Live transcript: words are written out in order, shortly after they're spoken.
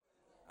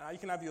You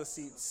can have your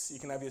seats. You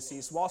can have your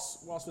seats.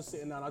 Whilst we're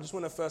sitting down, I just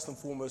want to first and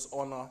foremost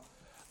honor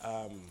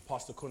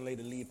Pastor Kunle,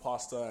 the lead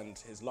pastor, and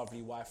his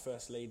lovely wife,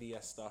 First Lady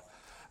Esther,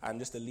 and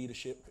just the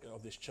leadership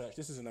of this church.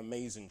 This is an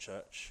amazing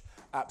church,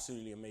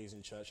 absolutely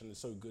amazing church, and it's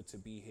so good to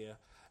be here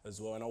as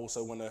well. And I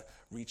also want to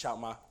reach out.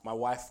 My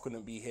wife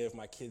couldn't be here with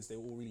my kids. They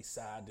were all really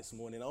sad this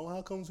morning. Oh,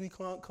 how comes we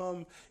can't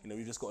come? You know,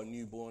 we've just got a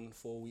newborn,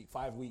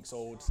 5 weeks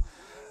old,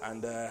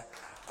 and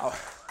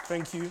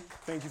thank you.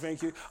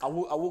 I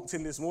walked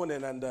in this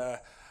morning, and I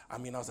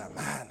was like,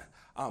 man,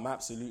 I'm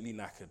absolutely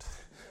knackered.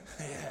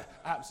 Yeah,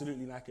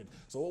 absolutely knackered.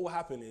 So what will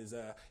happen is,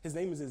 his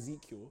name is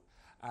Ezekiel,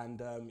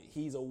 and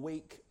he's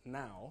awake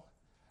now,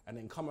 and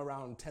then come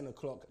around 10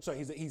 o'clock. So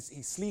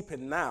he's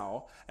sleeping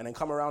now, and then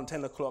come around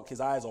 10 o'clock, his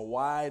eyes are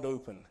wide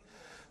open.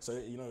 So,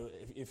 you know,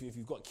 if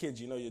you've got kids,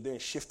 you know, you're doing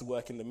shift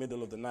work in the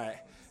middle of the night,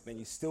 then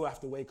you still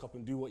have to wake up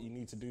and do what you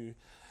need to do.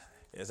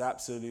 It's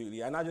absolutely,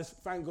 and I just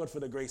thank God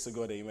for the grace of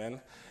God, amen.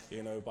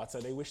 You know, but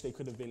they wish they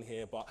could have been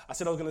here. But I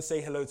said I was going to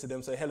say hello to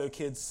them. So hello,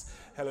 kids,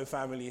 hello,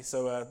 family.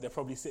 So they're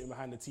probably sitting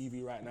behind the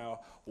TV right now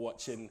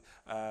watching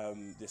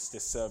this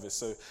service.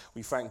 So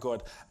we thank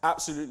God.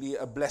 Absolutely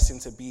a blessing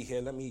to be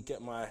here. Let me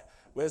get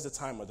where's the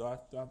timer?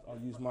 I'll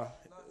use my,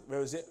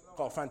 where is it?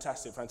 Oh,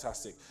 fantastic.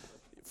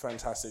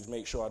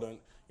 Make sure I don't,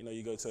 you know,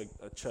 you go to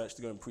a church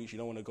to go and preach, you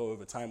don't want to go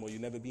over time or you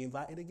never be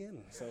invited again.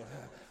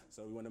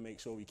 So we want to make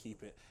sure we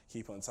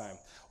keep on time.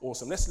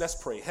 Awesome.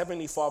 Let's pray.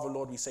 Heavenly Father,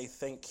 Lord, we say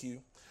thank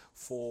you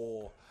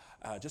for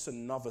just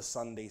another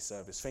Sunday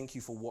service. Thank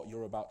you for what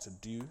you're about to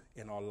do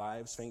in our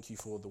lives. Thank you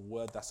for the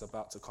word that's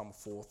about to come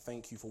forth.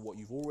 Thank you for what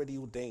you've already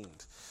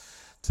ordained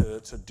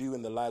to do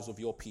in the lives of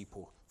your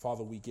people.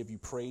 Father, we give you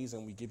praise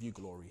and we give you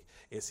glory.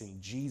 It's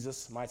in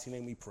Jesus' mighty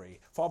name we pray.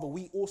 Father,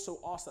 we also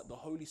ask that the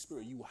Holy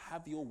Spirit, you will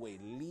have your way,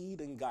 lead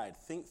and guide,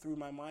 think through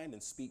my mind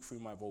and speak through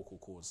my vocal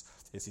cords.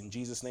 It's in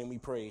Jesus' name we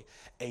pray.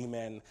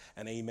 Amen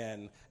and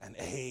amen and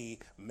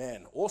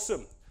amen.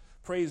 Awesome.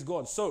 Praise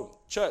God. So,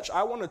 church,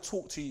 I want to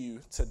talk to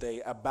you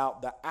today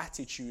about the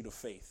attitude of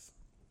faith.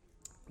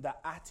 The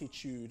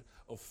attitude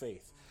of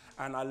faith.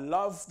 And I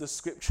love the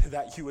scripture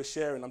that you were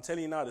sharing. I'm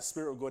telling you now, the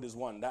Spirit of God is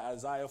one. That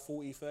Isaiah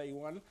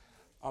 40:31.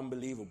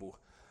 Unbelievable.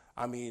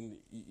 I mean,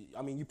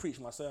 you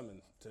preached my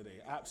sermon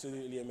today.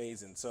 Absolutely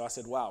amazing. So I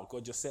said, wow,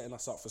 God just setting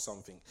us up for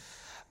something.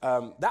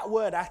 That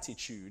word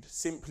attitude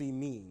simply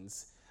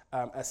means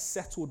a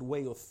settled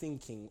way of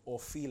thinking or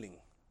feeling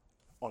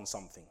on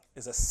something.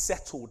 It's a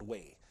settled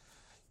way.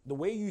 The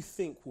way you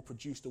think will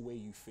produce the way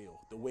you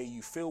feel. The way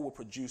you feel will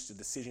produce the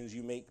decisions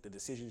you make. The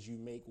decisions you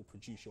make will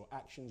produce your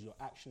actions,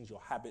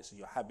 your habits, and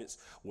your habits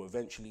will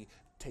eventually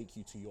take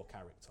you to your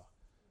character.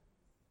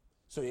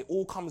 So it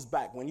all comes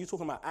back. When you're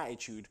talking about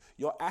attitude,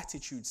 your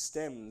attitude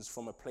stems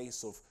from a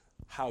place of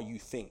how you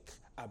think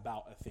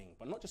about a thing.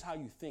 But not just how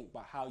you think,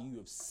 but how you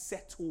have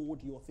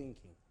settled your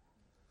thinking.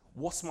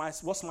 What's my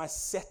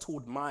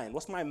settled mind?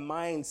 What's my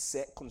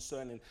mindset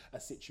concerning a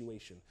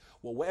situation?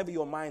 Well, whatever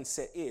your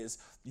mindset is,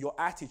 your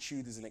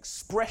attitude is an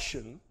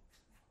expression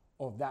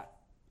of that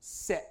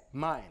set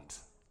mind.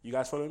 You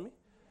guys following me?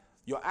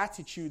 Your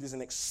attitude is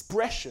an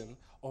expression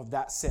of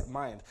that set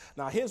mind.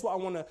 Now, here's what I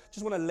want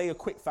to lay a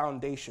quick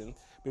foundation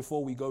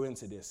before we go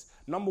into this.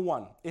 Number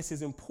one, it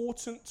is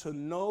important to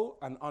know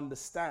and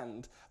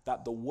understand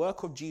that the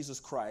work of Jesus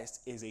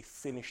Christ is a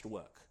finished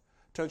work.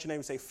 Turn to your neighbor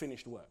and say,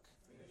 finished work.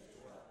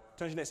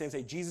 Turn to your neighbor and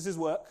say, Jesus'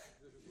 work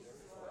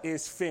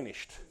is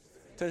finished.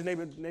 Turn to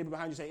your neighbor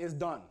behind you and say, it's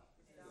done.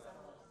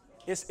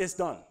 It's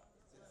done.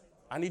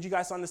 I need you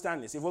guys to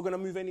understand this. If we're going to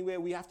move anywhere,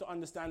 we have to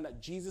understand that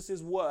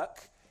Jesus'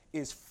 work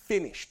is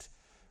finished.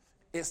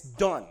 It's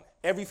done.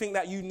 Everything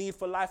that you need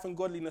for life and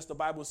godliness, the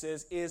Bible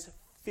says, is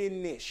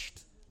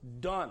finished.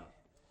 Done.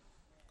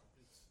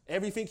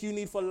 Everything you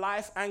need for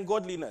life and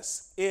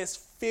godliness is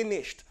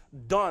finished.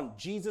 Done.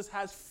 Jesus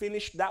has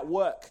finished that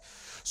work.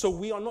 So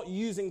we are not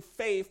using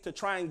faith to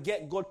try and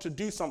get God to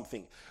do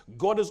something.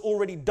 God has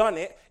already done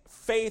it.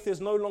 Faith is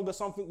no longer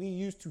something we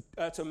use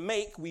to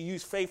make. We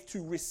use faith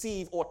to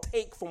receive or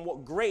take from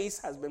what grace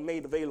has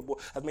made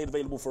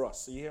available for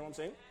us. So you hear what I'm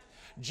saying?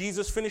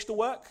 Jesus finished the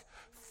work.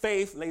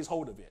 Faith lays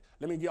hold of it.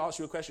 Let me ask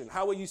you a question.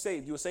 How were you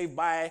saved? You were saved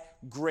by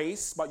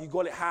grace, but you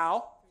got it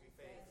how?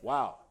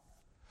 Wow.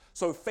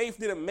 So faith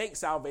didn't make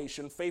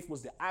salvation. Faith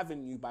was the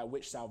avenue by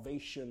which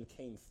salvation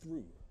came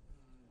through.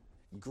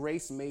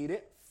 Grace made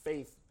it.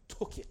 Faith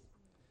took it.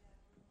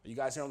 You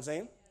guys hear what I'm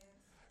saying?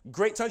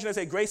 Great. Turn to and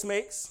say, grace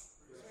makes.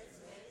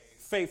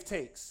 Faith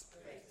takes.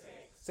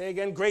 Say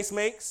again, grace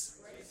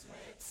makes.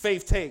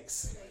 Faith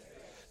takes.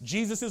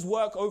 Jesus'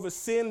 work over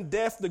sin,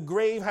 death, the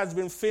grave has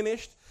been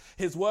finished.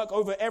 His work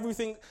over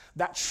everything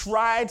that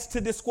tried to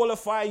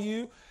disqualify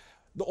you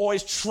or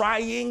is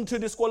trying to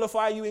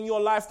disqualify you in your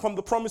life from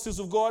the promises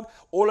of God,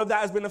 all of that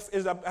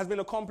has been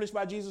accomplished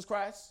by Jesus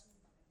Christ.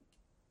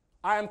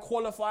 I am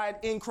qualified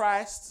in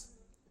Christ.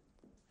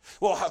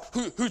 Well,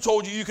 who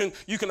told you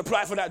you can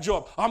apply for that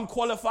job? I'm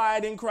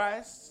qualified in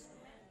Christ.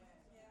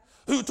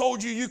 Who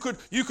told you could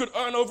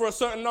earn over a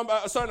certain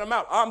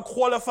amount? I'm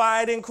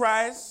qualified in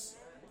Christ.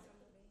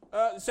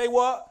 Say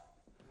what?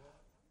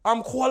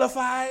 I'm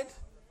qualified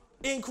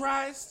In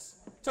Christ.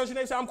 Tell your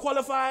neighbor, say, I'm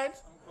qualified.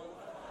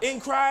 In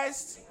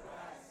Christ.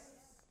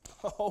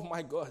 Oh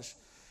my gosh.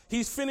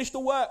 He's finished the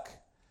work.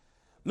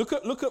 Look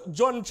at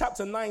John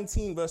chapter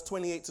 19, verse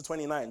 28 to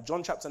 29.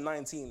 John chapter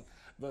 19,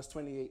 verse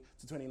 28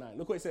 to 29.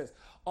 Look what it says.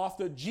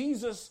 After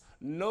Jesus,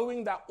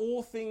 knowing that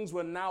all things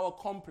were now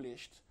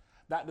accomplished,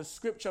 that the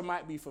scripture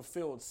might be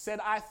fulfilled, said,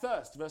 I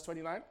thirst. Verse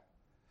 29.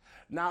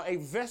 Now a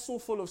vessel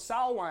full of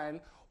sour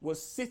wine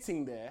was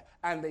sitting there,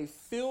 and they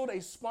filled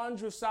a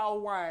sponge with sour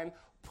wine,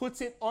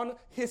 put it on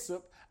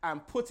hyssop,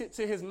 and put it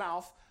to his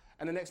mouth.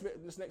 And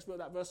this next bit of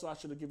that verse, so I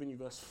should have given you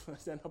verse.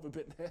 Stand up a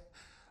bit there.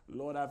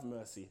 Lord have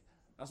mercy.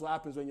 That's what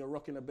happens when you're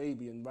rocking a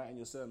baby and writing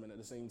your sermon at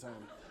the same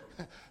time.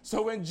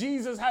 So when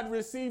Jesus had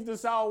received the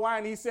sour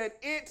wine, he said,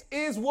 it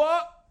is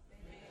what?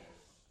 Finished.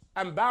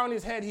 And bowing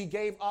his head, he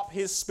gave up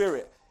his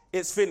spirit.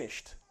 It's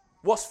finished.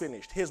 What's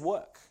finished? His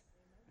work.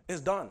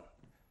 It's done.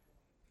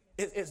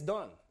 It's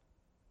done.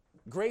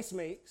 Grace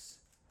makes,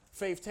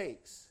 faith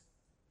takes.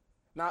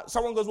 Now,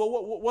 someone goes, well,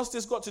 what's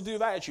this got to do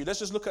with attitude? Let's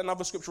just look at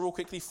another scripture real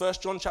quickly. 1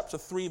 John chapter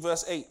 3,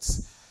 verse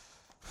 8.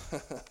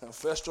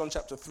 1 John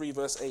chapter 3,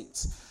 verse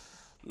 8.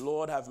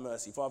 Lord have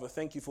mercy. Father,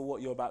 thank you for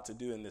what you're about to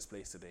do in this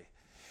place today.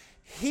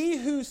 He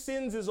who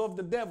sins is of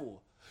the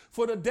devil,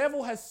 for the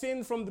devil has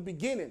sinned from the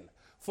beginning.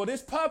 For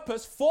this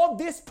purpose,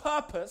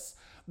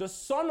 the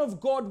Son of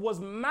God was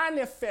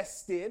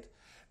manifested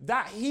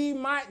that he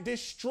might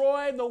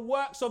destroy the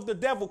works of the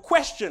devil.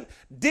 Question,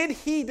 did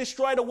he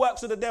destroy the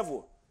works of the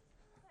devil?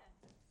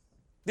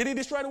 Did he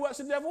destroy the works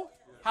of the devil?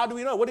 Yeah. How do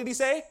we know? What did he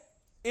say?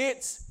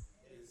 It's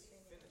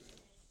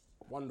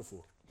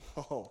wonderful.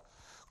 Oh.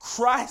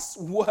 Christ's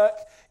work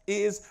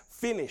is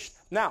finished.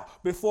 Now,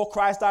 before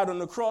Christ died on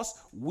the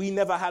cross, we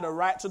never had a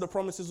right to the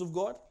promises of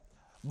God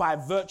by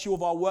virtue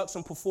of our works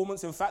and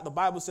performance. In fact, the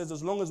Bible says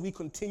as long as we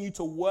continue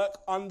to work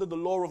under the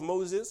law of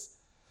Moses,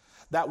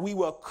 that we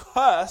were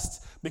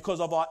cursed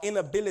because of our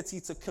inability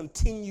to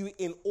continue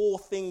in all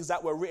things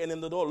that were written in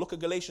the law. Look at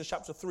Galatians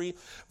chapter 3,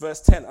 verse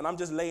 10. And I'm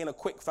just laying a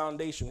quick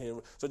foundation here,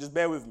 so just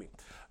bear with me.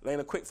 Laying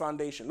a quick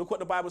foundation. Look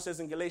what the Bible says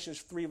in Galatians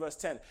 3, verse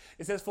 10.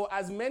 It says, for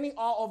as many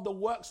are of the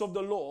works of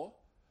the law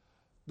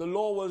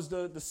was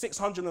the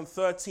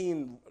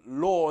 613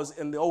 laws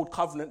in the old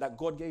covenant that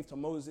God gave to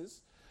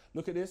Moses.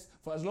 Look at this.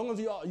 For as long as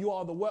you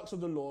are the works of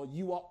the law,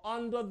 you are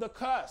under the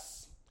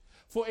curse.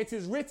 For it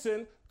is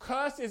written,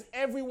 cursed is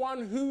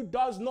everyone who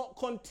does not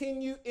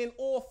continue in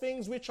all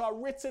things which are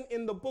written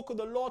in the book of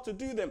the law to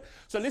do them.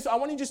 So listen, I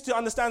want you just to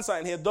understand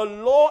something here. The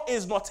law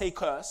is not a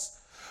curse,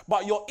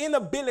 but your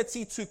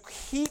inability to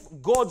keep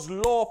God's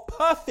law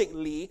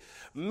perfectly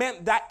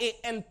meant that it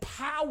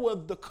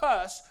empowered the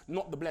curse,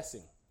 not the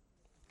blessing.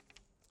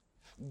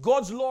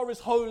 God's law is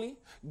holy,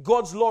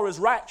 God's law is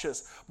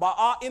righteous, but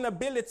our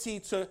inability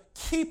to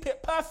keep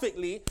it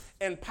perfectly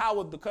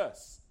empowered the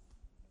curse.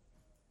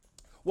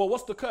 Well,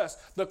 what's the curse?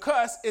 The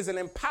curse is an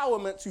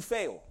empowerment to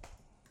fail.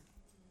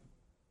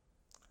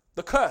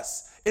 The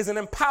curse is an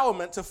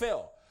empowerment to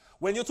fail.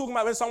 When you're talking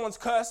about when someone's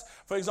cursed,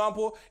 for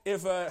example,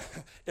 if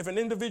an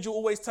individual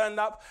always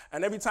turned up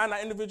and every time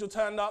that individual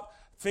turned up,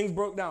 things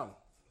broke down.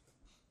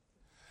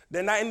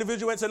 Then that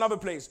individual went to another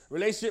place,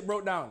 relationship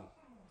broke down.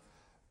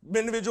 The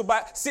individual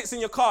sits in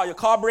your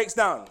car breaks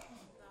down.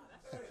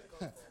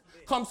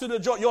 Comes to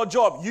your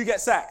job, you get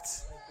sacked.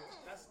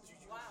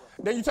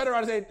 Then you turn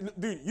around and say,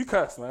 dude, you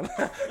cursed, man.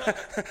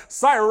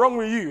 Something wrong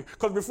with you.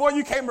 Because before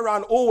you came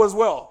around, all was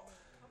well.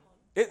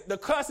 The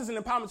curse is an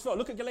empowerment to fail.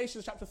 Look at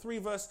Galatians chapter 3,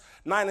 verse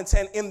 9 and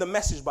 10 in the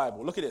Message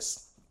Bible. Look at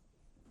this.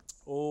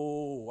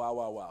 Oh,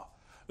 wow.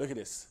 Look at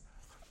this.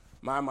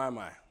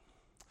 My.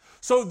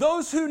 So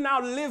those who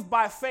now live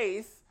by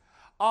faith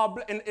are,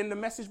 in the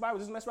Message Bible,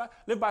 this is the Message Bible,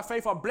 live by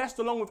faith, are blessed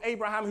along with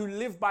Abraham who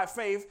lived by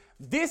faith.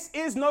 This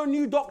is no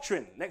new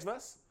doctrine. Next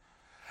verse.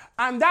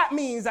 And that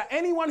means that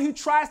anyone who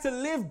tries to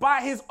live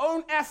by his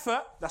own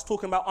effort, that's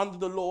talking about under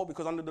the law,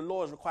 because under the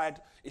law is required,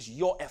 it's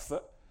your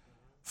effort.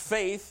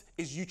 Faith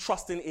is you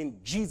trusting in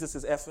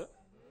Jesus' effort.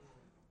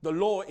 The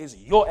law is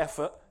your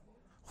effort.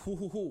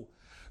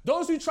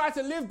 Those who try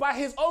to live by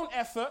his own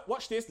effort,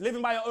 watch this,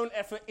 living by your own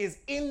effort is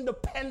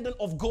independent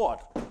of God.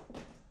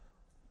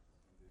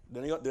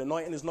 The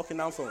anointing is knocking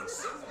down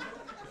phones.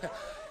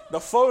 The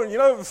phone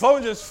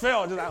just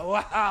fell. Just like,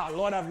 wow,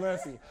 Lord have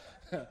mercy.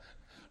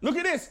 Look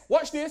at this.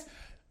 Watch this.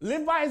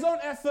 Live by his own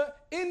effort,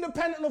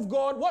 independent of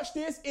God. Watch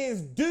this.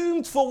 Is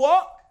doomed for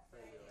what?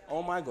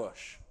 Oh my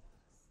gosh.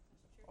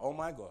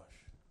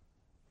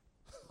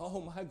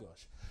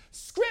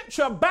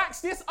 Scripture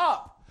backs this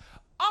up.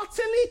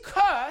 Utterly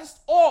cursed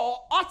or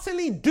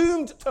utterly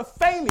doomed to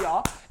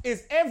failure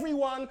is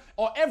everyone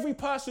or every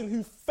person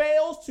who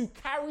fails to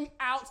carry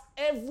out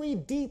every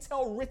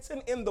detail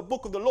written in the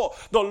book of the law.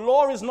 The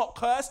law is not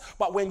cursed,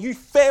 but when you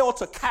fail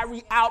to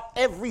carry out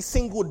every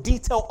single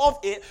detail of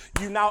it,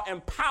 you now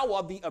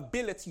empower the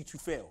ability to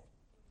fail.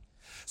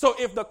 So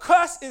if the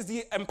curse is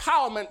the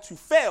empowerment to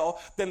fail,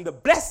 then the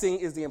blessing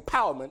is the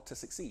empowerment to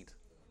succeed.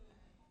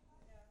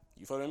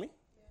 You following me?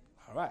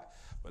 All right.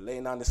 We're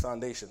laying down this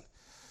foundation.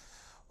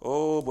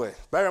 Oh boy.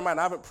 Bear in mind,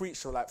 I haven't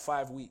preached for like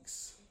 5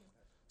 weeks.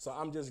 So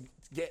I'm just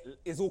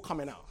it's all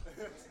coming out.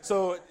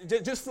 So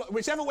just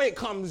whichever way it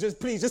comes,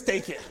 please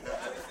take it.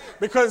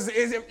 Because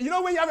you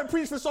know when you haven't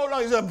preached for so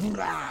long, it's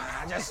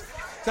just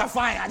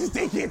fire. Just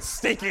take it,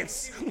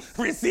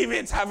 receive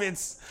it, have it.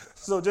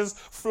 So just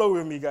flow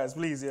with me, guys,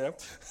 please, yeah.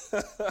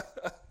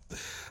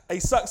 A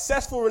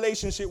successful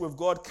relationship with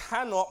God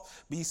cannot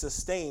be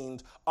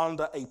sustained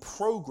under a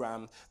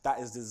program that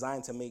is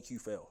designed to make you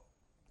fail.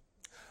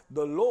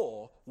 The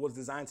law was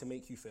designed to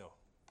make you fail.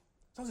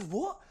 So I said,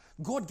 what?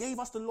 God gave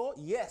us the law?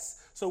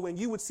 Yes. So when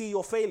you would see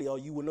your failure,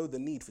 you would know the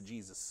need for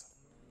Jesus.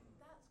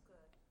 That's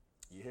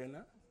good. You hearing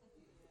that?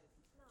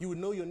 You would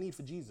know your need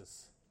for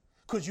Jesus.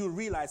 Because you would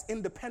realize,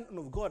 independent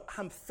of God,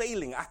 I'm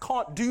failing. I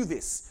can't do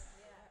this.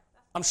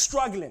 I'm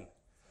struggling.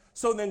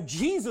 So then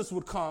Jesus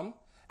would come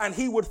and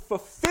he would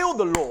fulfill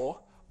the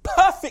law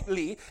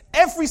perfectly,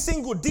 every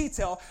single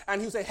detail,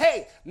 and he would say,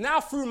 hey, now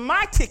through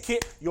my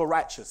ticket, you're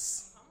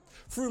righteous.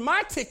 Through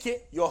my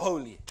ticket, you're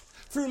holy.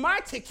 Through my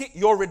ticket,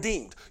 you're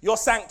redeemed. You're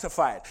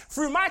sanctified.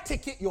 Through my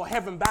ticket, you're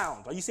heaven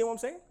bound. Are you seeing what I'm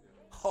saying?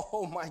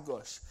 Oh my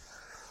gosh.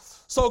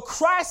 So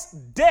Christ's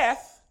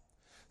death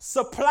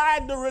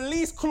supplied the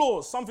release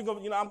clause. Something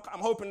of, I'm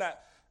hoping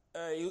that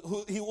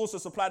he also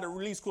supplied the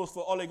release clause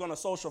for Ole Gunnar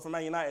Solskjaer from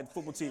Man United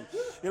football team.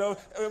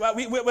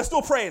 We're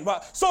still praying.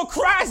 But so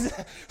Christ,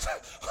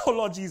 oh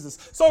Lord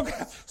Jesus.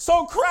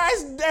 So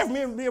Christ's death,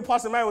 me and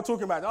Pastor Emmanuel were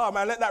talking about, oh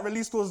man, let that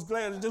release clause,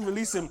 just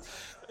release him.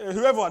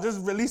 Whoever,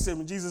 just release him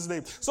in Jesus'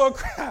 name.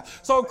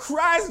 So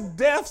Christ's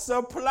death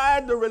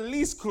supplied the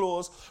release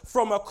clause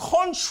from a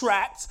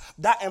contract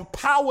that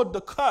empowered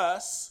the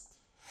curse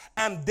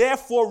and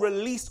therefore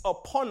released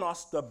upon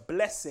us the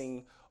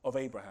blessing of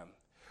Abraham.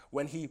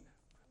 When he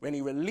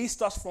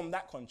released us from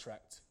that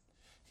contract,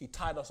 he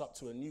tied us up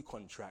to a new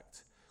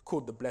contract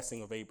called the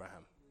blessing of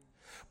Abraham.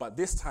 But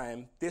this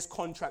time, this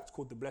contract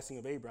called the blessing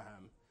of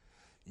Abraham,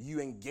 you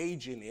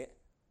engage in it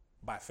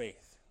by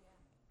faith,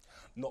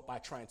 not by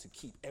trying to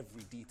keep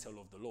every detail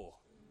of the law.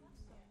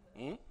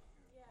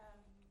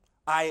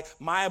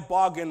 My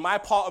bargain, my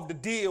part of the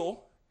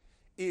deal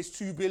is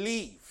to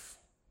believe.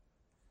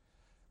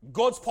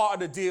 God's part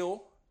of the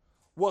deal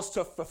was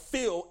to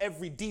fulfill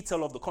every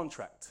detail of the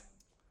contract.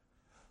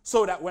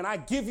 So that when I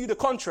give you the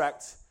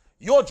contract,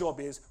 your job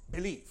is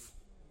believe.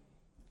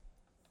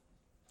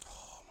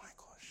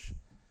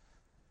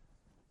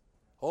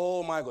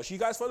 Oh my gosh. You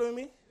guys following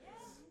me? Yes.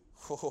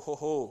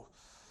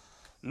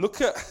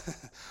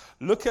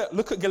 Look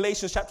at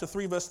Galatians chapter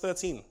 3 verse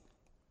 13.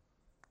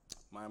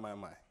 My.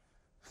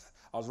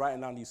 I was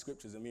writing down these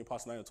scriptures and me and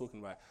Pastor Emmanuel were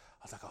talking about it.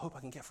 I was like, I hope I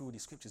can get through all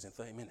these scriptures in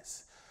 30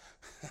 minutes.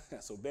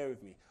 So bear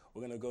with me.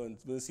 We're going to go and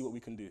we'll see what we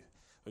can do.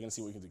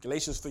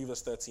 Galatians 3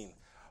 verse 13.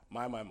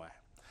 My.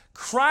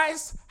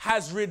 Christ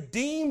has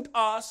redeemed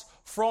us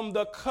from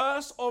the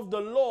curse of the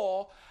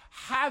law,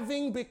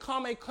 having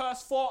become a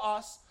curse for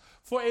us.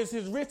 For it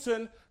is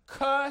written,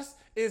 cursed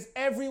is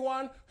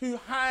everyone who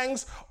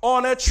hangs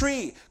on a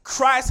tree.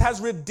 Christ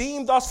has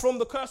redeemed us from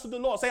the curse of the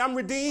law. Say, I'm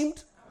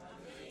redeemed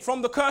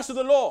from the curse of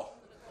the law.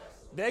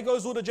 There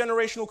goes all the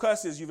generational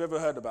curses you've ever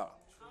heard about.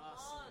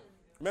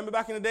 Remember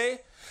back in the day?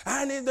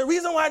 And the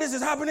reason why this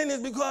is happening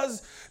is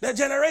because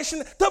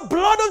the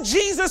blood of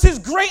Jesus is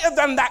greater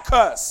than that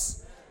curse.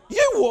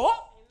 You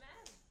what?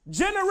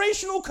 Amen.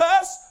 Generational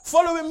curse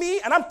following me,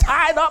 and I'm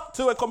tied up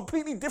to a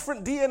completely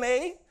different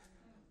DNA.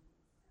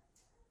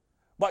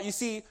 But you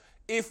see,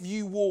 if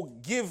you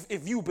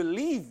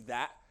believe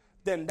that,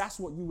 then that's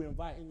what you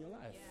invite in your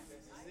life.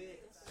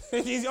 Yeah.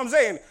 You see what I'm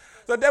saying?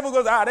 So the devil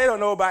goes, they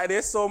don't know about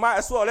this, so might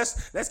as well,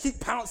 let's keep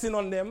pouncing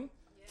on them,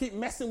 keep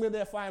messing with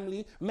their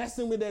family,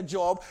 messing with their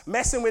job,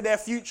 messing with their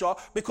future,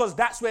 because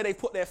that's where they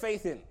put their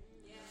faith in.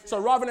 So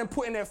rather than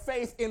putting their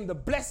faith in the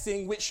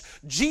blessing which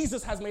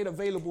Jesus has made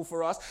available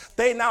for us,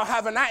 they now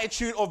have an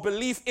attitude of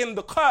belief in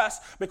the curse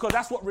because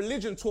that's what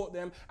religion taught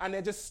them. And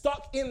they're just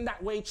stuck in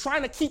that way,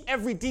 trying to keep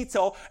every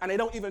detail, and they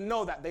don't even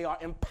know that they are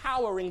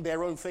empowering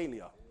their own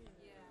failure.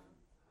 Yeah.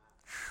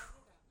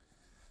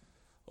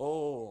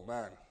 Oh,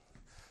 man.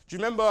 Do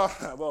you remember?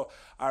 Well,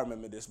 I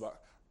remember this,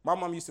 but my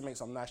mom used to make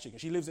some nice chicken.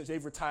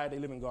 They've retired, they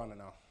live in Ghana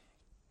now.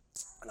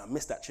 And I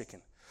miss that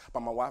chicken.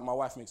 But my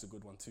wife makes a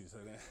good one too. So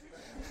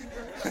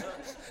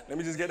let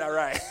me just get that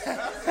right.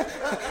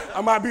 I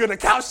might be on the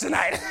couch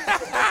tonight.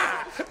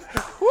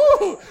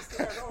 Woo!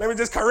 Let me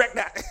just correct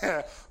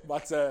that.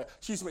 But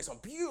she used to make some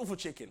beautiful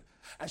chicken.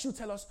 And she would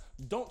tell us,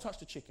 don't touch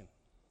the chicken.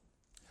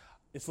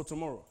 It's for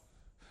tomorrow.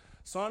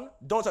 Son,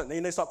 don't touch.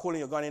 Then they start calling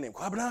your Ghanaian name.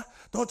 Kwabena,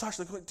 don't touch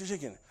the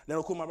chicken. Then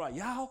I'll call my brother.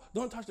 Yao,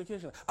 don't touch the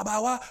chicken.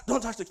 Abawa,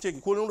 don't touch the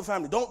chicken. Calling all the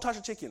family, don't touch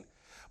the chicken.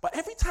 But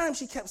every time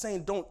she kept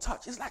saying, don't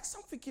touch, it's like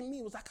something in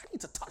me was like, I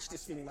need to touch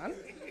this thing, man. Why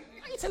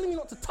are you telling me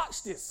not to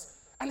touch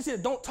this? And he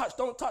said, don't touch,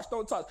 don't touch,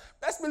 don't touch.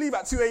 Best believe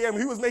at 2 a.m.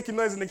 he was making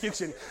noise in the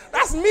kitchen.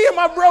 That's me and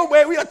my bro,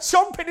 where we are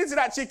chomping into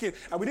that chicken.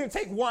 And we didn't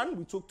take one,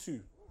 we took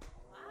two.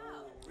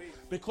 Wow.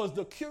 Because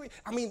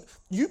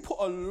you put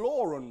a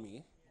law on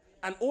me,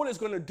 and all it's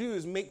going to do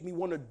is make me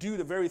want to do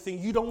the very thing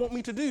you don't want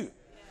me to do. Yeah.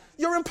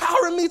 You're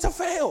empowering me to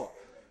fail.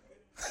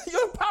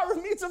 You're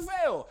empowering me to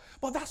fail.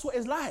 But that's what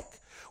it's like.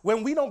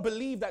 When we don't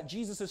believe that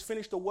Jesus has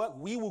finished the work,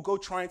 we will go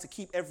trying to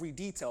keep every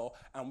detail,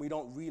 and we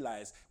don't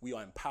realize we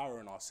are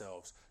empowering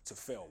ourselves to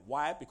fail.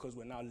 Why? Because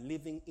we're now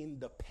living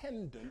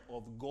independent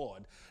of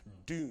God,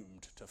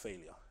 doomed to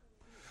failure.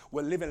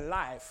 We're living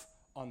life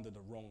under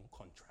the wrong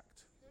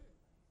contract.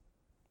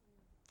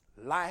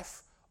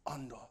 Life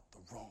under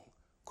the wrong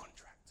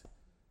contract.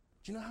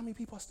 Do you know how many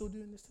people are still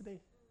doing this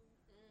today?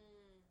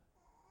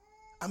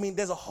 I mean,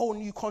 there's a whole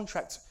new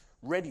contract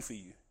ready for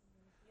you,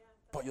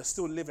 but you're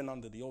still living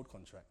under the old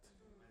contract.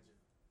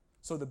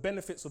 So the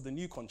benefits of the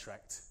new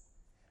contract,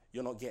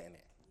 you're not getting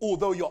it.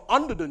 Although you're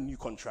under the new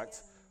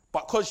contract,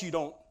 but because you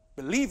don't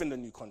believe in the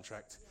new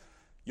contract,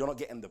 you're not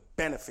getting the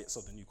benefits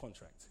of the new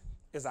contract.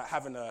 It's like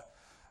having an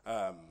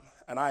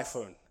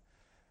iPhone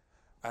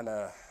and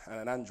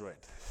an Android.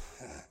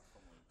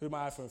 Who's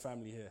my iPhone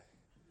family here?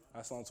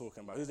 That's what I'm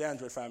talking about. Who's the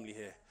Android family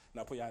here?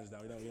 Now put your hands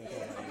down. We don't care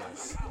about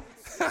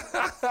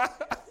you guys.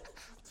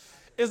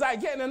 It's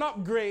like getting an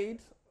upgrade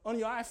on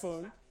your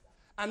iPhone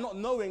and not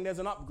knowing there's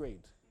an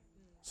upgrade.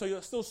 So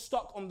you're still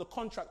stuck on the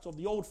contract of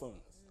the old phone.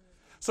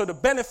 So the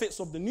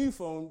benefits of the new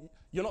phone,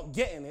 you're not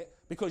getting it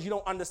because you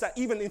don't understand.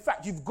 Even, in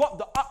fact, you've got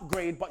the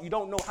upgrade, but you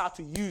don't know how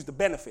to use the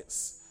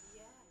benefits.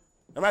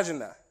 Imagine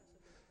that.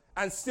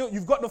 And still,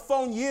 you've got the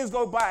phone, years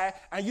go by,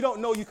 and you don't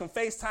know you can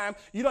FaceTime.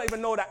 You don't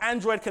even know that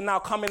Android can now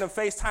come in and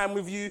FaceTime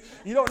with you.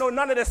 You don't know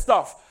none of this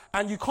stuff.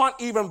 And you can't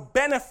even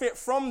benefit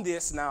from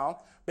this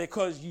now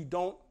because you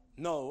don't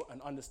know and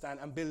understand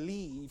and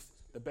believe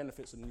the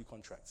benefits of the new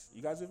contract.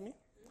 You guys with me?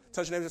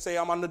 Touch your neighbor and say,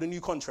 I'm under the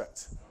new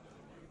contract.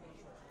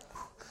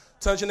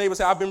 Touch your neighbor and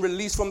say, I've been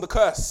released from the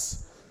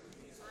curse.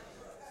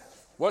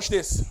 Watch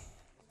this.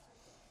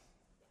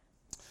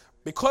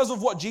 Because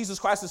of what Jesus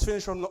Christ has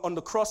finished on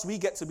the cross, we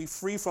get to be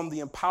free from the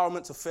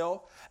empowerment to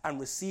fail and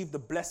receive the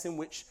blessing,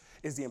 which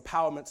is the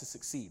empowerment to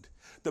succeed.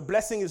 The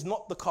blessing is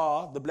not the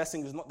car. The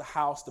blessing is not the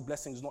house. The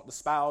blessing is not the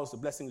spouse. The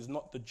blessing is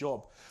not the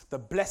job. The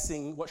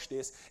blessing, watch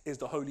this, is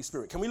the Holy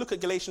Spirit. Can we look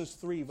at Galatians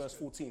 3, verse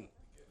 14?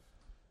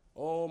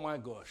 Oh, my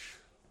gosh.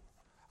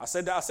 I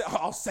said that.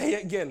 I'll say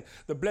it again.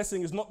 The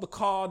blessing is not the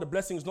car. The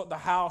blessing is not the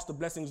house. The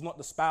blessing is not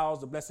the spouse.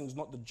 The blessing is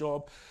not the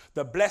job.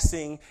 The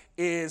blessing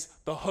is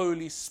the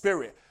Holy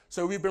Spirit.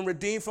 So we've been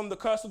redeemed from the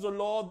curse of the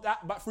law,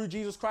 but through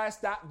Jesus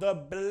Christ, that the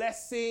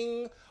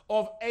blessing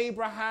of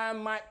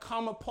Abraham might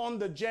come upon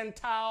the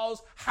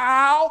Gentiles.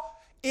 How?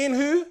 In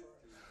who?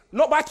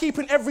 Not by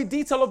keeping every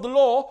detail of the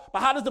law,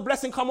 but how does the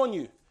blessing come on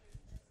you?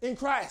 In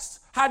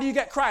Christ. How do you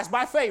get Christ?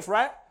 By faith,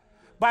 right?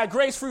 By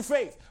grace through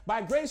faith.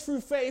 By grace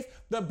through faith,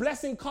 the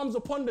blessing comes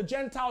upon the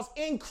Gentiles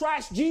in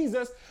Christ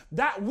Jesus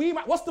that we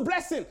might... What's the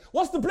blessing?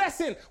 What's the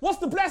blessing? What's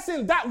the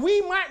blessing? That we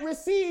might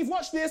receive,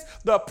 watch this,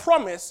 the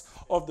promise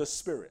of the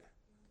Spirit.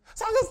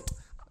 So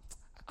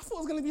I thought it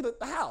was going to be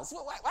the house.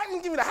 Why didn't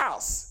you give me the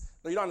house?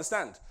 No, you don't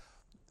understand.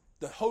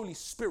 The Holy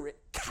Spirit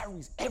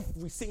carries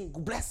every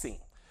single blessing.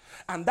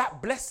 And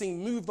that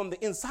blessing moved on the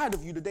inside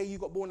of you the day you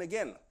got born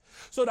again.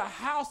 So the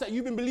house that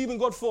you've been believing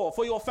God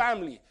for your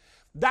family,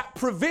 that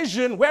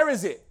provision, where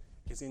is it?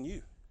 It's in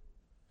you.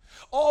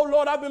 Oh,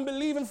 Lord, I've been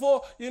believing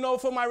for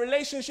my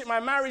relationship, my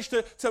marriage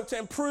to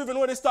improve and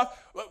all this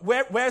stuff.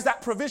 Where's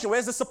that provision?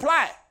 Where's the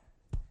supply?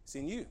 It's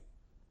in you.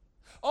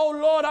 Oh,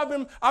 Lord,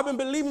 I've been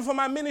believing for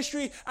my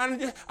ministry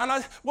and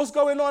what's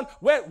going on?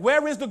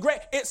 Where is the great?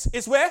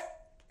 It's where?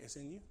 It's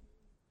in you.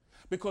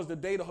 Because the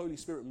day the Holy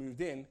Spirit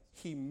moved in,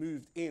 he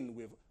moved in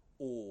with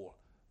all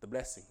the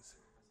blessings.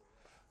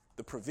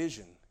 The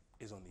provision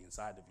is on the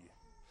inside of you.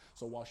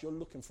 So whilst you're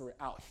looking for it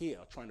out here,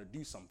 trying to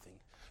do something,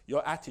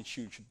 your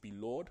attitude should be,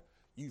 Lord,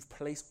 you've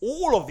placed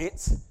all of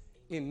it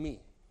in me,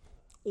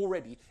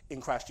 already in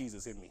Christ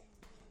Jesus in me.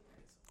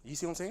 You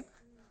see what I'm saying?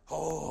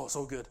 Oh,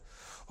 so good.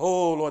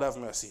 Oh, Lord have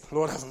mercy.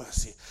 Lord have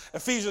mercy.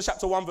 Ephesians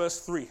chapter 1, verse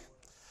 3.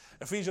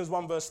 Ephesians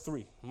 1, verse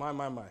 3.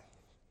 My.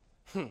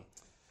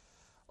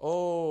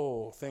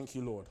 Oh, thank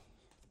you, Lord.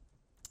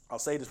 I'll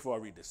say this before I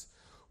read this.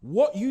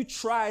 What you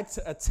tried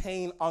to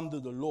attain under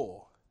the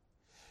law,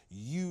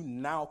 you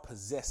now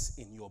possess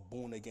in your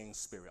born-again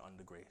spirit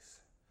under grace.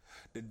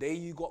 The day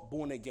you got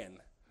born again,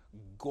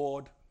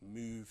 God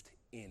moved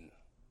in.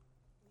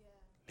 Yeah.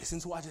 Listen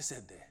to what I just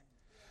said there.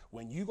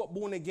 When you got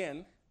born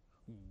again,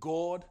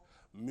 God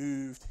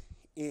moved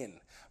in.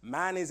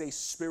 Man is a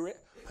spirit,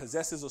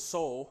 possesses a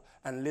soul,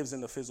 and lives in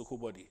the physical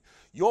body.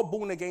 Your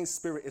born-again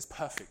spirit is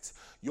perfect.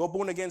 Your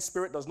born-again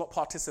spirit does not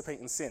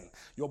participate in sin.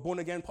 Your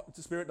born-again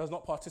spirit does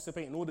not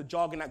participate in all the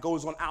jargon that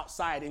goes on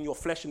outside in your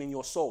flesh and in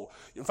your soul.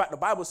 In fact, the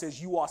Bible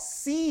says you are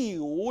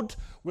sealed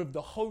with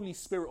the Holy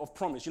Spirit of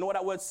promise. You know what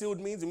that word sealed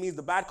means? It means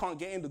the bad can't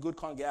get in, the good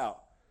can't get out.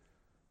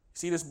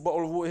 See this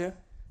bottle of water here?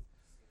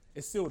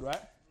 It's sealed,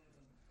 right?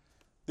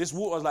 This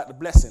water is like the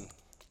blessing.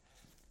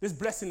 This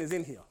blessing is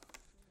in here.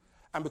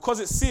 And because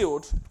it's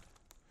sealed,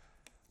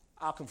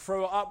 I can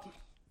throw it up,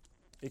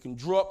 it can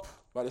drop,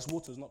 but this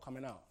water is not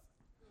coming out.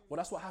 Well,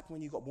 that's what happened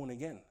when you got born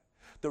again.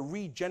 The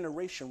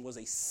regeneration was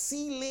a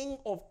sealing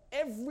of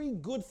every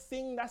good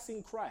thing that's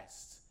in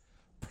Christ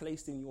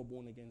placed in your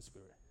born again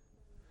spirit.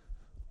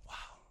 Wow.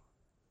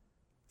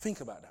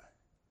 Think about that.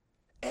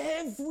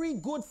 Every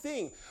good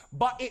thing.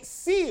 But it's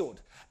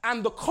sealed.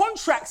 And the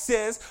contract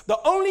says the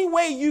only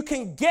way you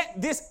can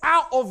get this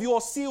out of your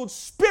sealed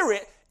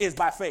spirit is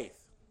by faith.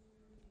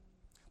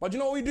 But you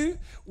know what we do?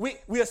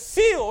 We are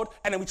sealed,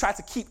 and then we try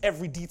to keep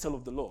every detail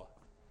of the law.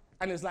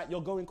 And it's like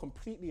you're going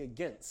completely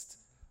against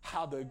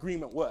how the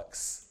agreement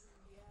works.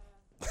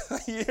 Yeah.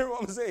 You hear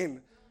what I'm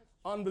saying?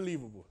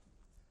 Unbelievable.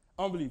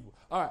 Unbelievable.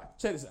 All right,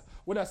 check this out.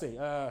 What did I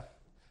say?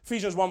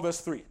 Ephesians 1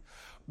 verse 3.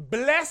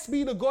 Blessed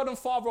be the God and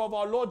Father of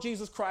our Lord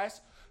Jesus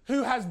Christ,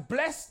 who has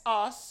blessed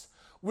us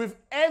with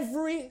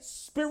every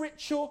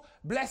spiritual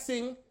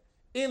blessing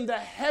in the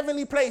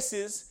heavenly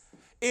places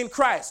in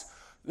Christ.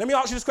 Let me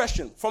ask you this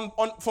question.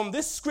 From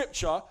this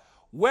scripture,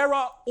 where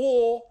are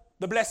all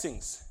the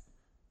blessings?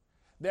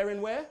 They're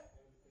in where?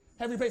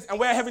 Heavenly places. And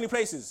where are heavenly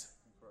places?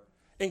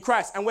 In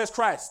Christ. And where's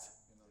Christ?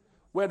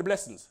 Where are the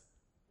blessings?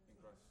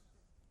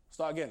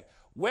 Start again.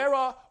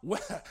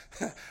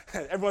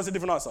 Everyone's a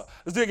different answer.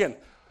 Let's do it again.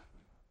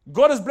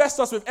 God has blessed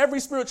us with every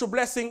spiritual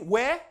blessing.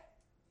 Where?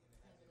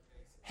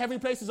 Heavenly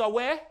places are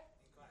where?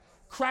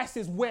 Christ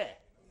is where?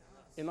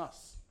 In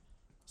us.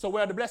 So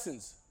where are the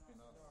blessings?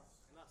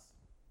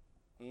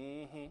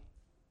 Mm-hmm.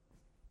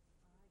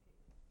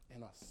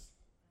 In us.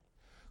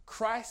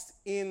 Christ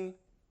in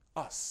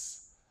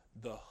us,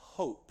 the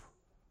hope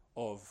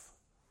of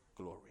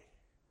glory.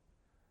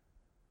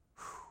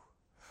 Whew.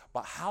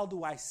 But how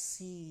do I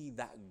see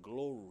that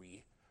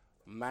glory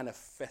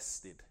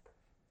manifested?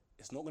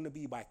 It's not going to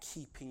be by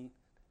keeping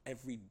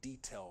every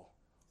detail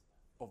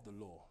of the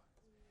law.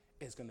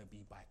 It's going to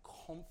be by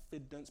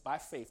confidence, by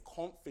faith,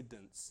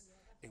 confidence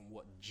in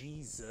what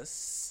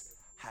Jesus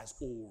has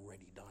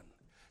already done.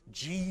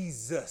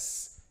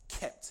 Jesus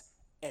kept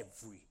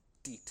every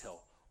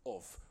detail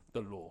of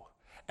the law.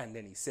 And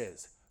then he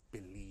says,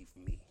 believe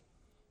me.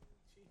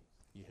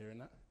 You hearing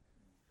that?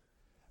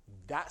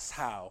 That's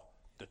how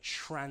the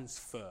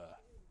transfer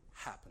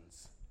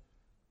happens.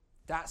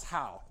 That's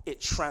how it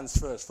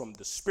transfers from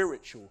the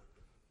spiritual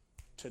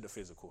to the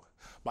physical.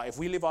 But if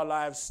we live our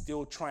lives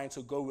still trying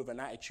to go with an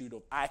attitude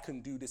of, I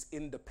can do this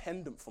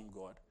independent from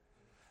God,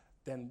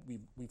 then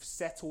we've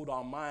settled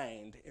our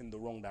mind in the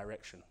wrong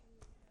direction.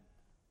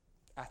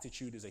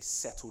 Attitude is a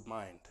settled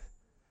mind.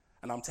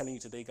 And I'm telling you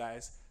today,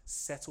 guys,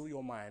 settle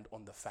your mind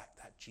on the fact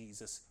that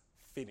Jesus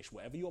finished.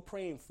 Whatever you're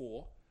praying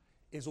for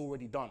is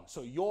already done.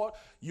 So your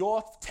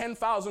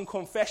 10,000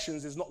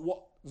 confessions is not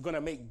what is going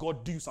to make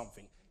God do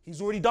something.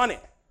 He's already done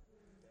it.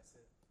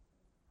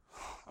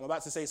 I'm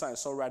about to say something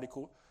so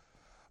radical,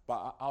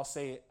 but I'll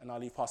say it and I'll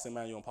leave Pastor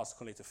Emmanuel and Pastor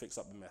Conley to fix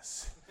up the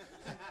mess.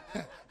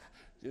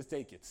 Just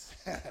take it.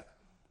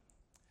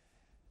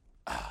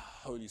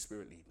 Holy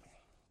Spirit, lead me.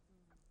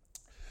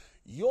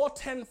 Your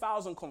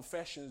 10,000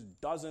 confessions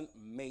doesn't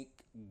make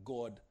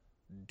God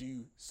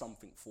do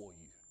something for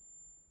you.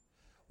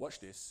 Watch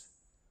this.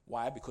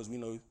 Why? Because we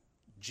know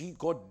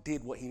God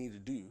did what he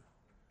needed to do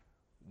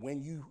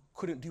when you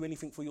couldn't do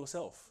anything for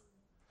yourself.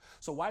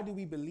 So why do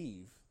we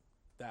believe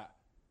that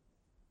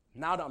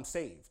now that I'm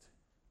saved,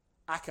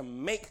 I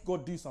can make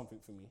God do something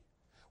for me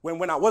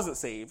when I wasn't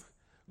saved,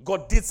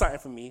 God did something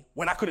for me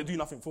when I couldn't do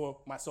nothing for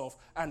myself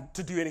and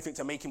to do anything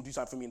to make him do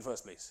something for me in the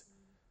first place?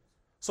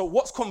 So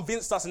what's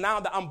convinced us now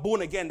that I'm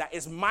born again, that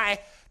it's my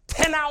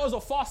 10 hours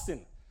of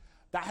fasting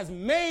that has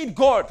made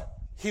God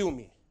heal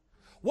me?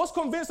 What's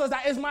convinced us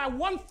that it's my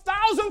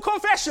 1,000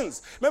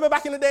 confessions? Remember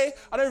back in the day,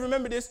 I don't even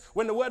remember this,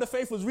 when the word of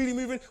faith was really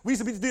moving, we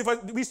used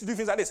to do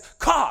things like this.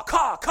 Car.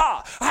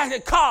 I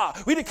said car.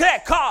 We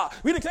declare car.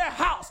 We declare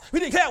house.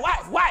 We declare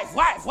wife.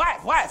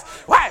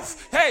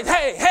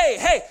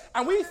 Hey.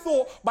 And we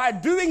thought by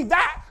doing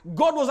that,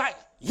 God was like,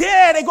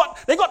 yeah, they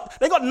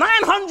got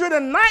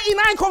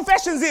 999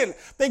 confessions in.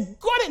 They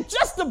got it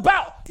just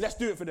about. Let's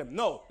do it for them.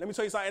 No, let me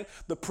tell you something.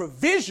 The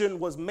provision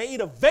was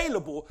made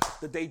available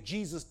the day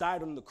Jesus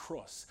died on the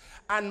cross.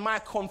 And my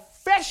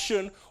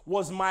confession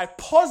was my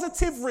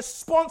positive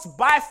response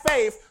by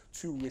faith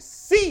to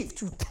receive,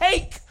 to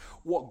take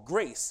what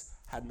grace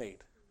had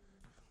made.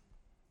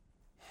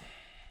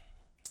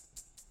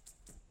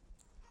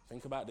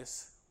 Think about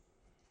this.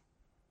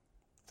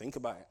 Think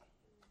about it.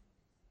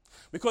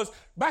 Because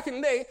back in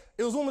the day,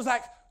 it was almost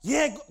like,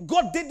 yeah,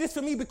 God did this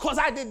for me because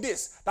I did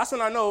this. That's when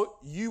I know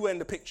you were in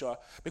the picture.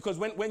 Because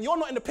when you're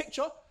not in the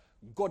picture,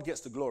 God gets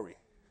the glory.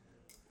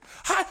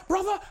 Hi,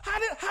 brother, how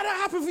did that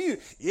happen for you?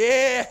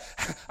 Yeah,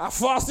 I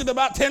fasted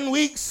about 10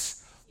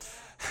 weeks.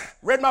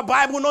 Read my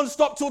Bible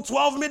non-stop till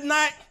 12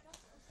 midnight.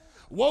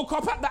 Woke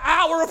up at the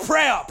hour of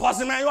prayer.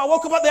 Pastor Emmanuel, I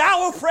woke up at the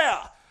hour of prayer.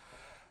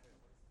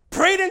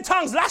 Prayed in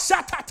tongues.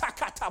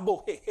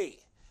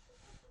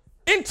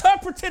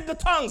 Interpreted the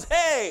tongues.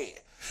 Hey.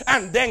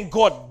 And then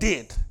God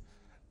did.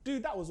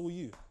 Dude, that was all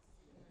you.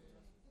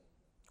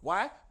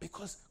 Why?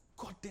 Because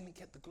God didn't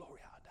get the glory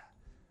out of that.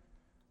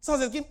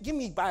 Someone says, give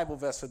me a Bible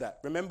verse for that.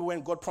 Remember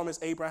when God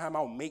promised Abraham,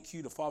 I'll make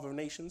you the father of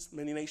nations,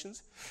 many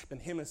nations? Then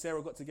him and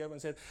Sarah got together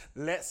and said,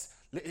 this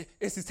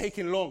is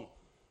taking long.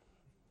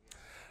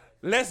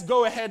 Let's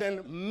go ahead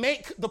and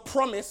make the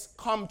promise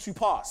come to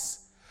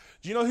pass.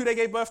 Do you know who they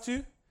gave birth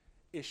to?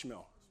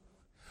 Ishmael.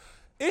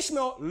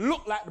 Ishmael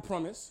looked like the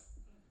promise,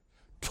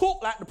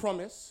 talked like the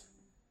promise,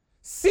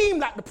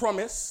 seemed like the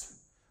promise,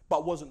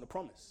 but wasn't the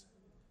promise.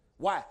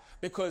 Why?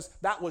 Because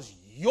that was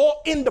your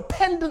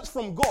independence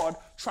from God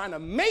trying to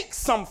make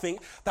something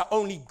that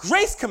only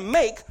grace can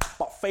make,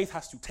 but faith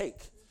has to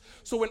take.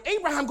 So when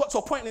Abraham got to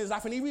a point in his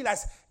life and he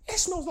realized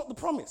Ishmael's not the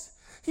promise.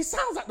 He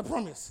sounds like the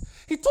promise.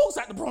 He talks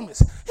like the promise.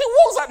 He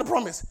walks like the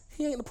promise.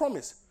 He ain't the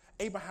promise.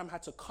 Abraham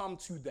had to come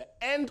to the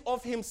end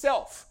of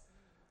himself.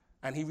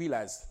 And he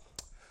realized,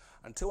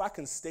 until I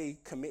can stay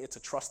committed to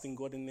trusting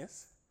God in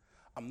this,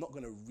 I'm not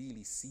going to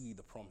really see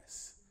the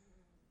promise.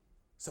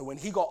 So when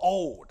he got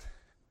old,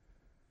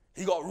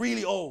 he got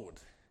really old.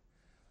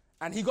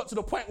 And he got to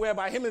the point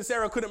whereby him and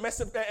Sarah couldn't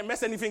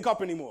mess anything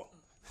up anymore.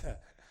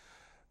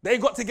 They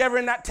got together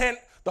in that tent.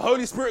 The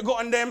Holy Spirit got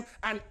on them.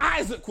 And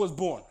Isaac was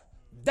born.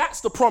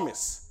 That's the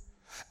promise.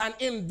 And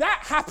in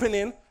that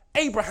happening,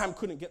 Abraham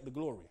couldn't get the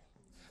glory.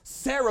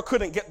 Sarah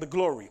couldn't get the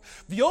glory.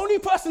 The only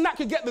person that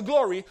could get the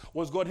glory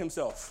was God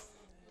himself.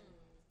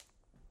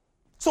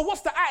 So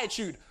what's the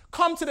attitude?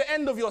 Come to the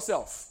end of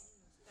yourself.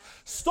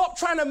 Stop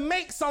trying to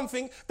make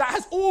something that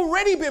has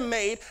already been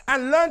made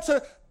and learn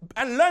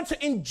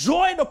to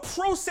enjoy the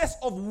process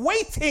of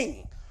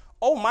waiting.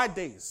 Oh, my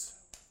days.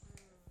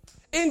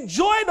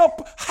 Enjoy the,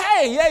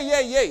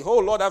 oh,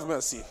 Lord have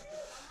mercy.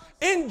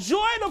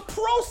 Enjoy the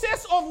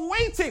process of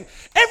waiting.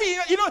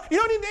 You know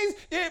these days,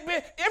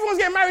 everyone's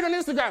getting married on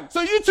Instagram.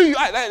 So you two,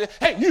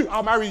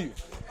 I'll marry you.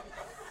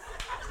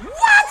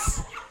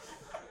 What?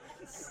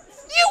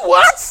 You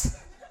what?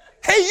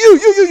 Hey, you,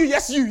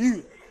 yes,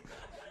 you.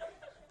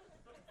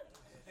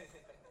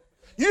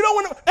 You don't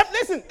want to,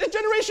 listen, this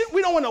generation,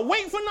 we don't want to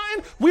wait for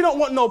nothing. We don't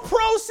want no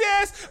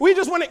process. We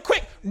just want it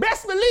quick.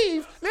 Best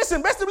believe the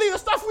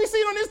stuff we see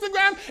on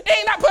Instagram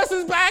ain't that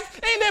person's bag,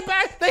 ain't their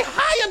bag. They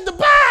hired the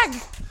bag.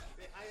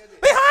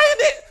 They hired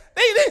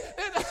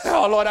it.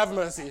 Oh, Lord have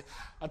mercy.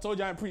 I told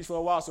you I ain't preached for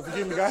a while, so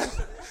forgive me, guys.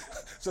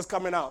 It's just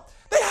coming out.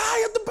 They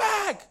hired the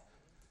bag.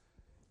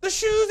 The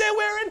shoes they're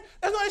wearing,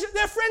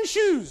 they're friend's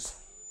shoes.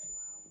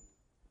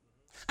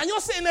 And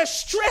you're sitting there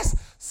stressed,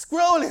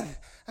 scrolling.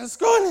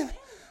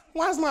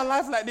 Why is my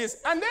life like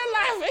this? And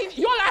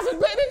your life is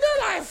better than their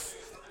life.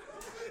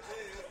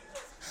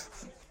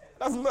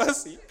 Have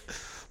mercy.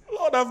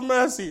 Lord have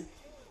mercy.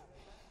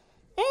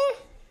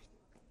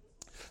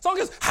 Someone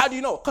goes, how do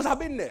you know? Because I've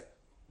been there.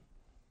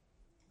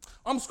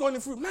 I'm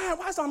scrolling through, man,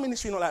 why is our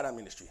ministry not like that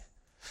ministry?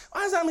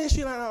 Why is that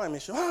ministry like that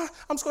ministry?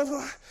 I'm scrolling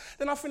through.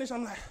 Then I finish,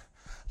 I'm like,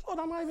 Lord,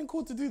 I'm not even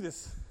called to do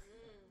this.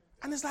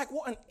 And it's like,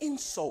 what an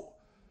insult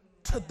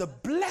to the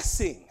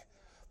blessing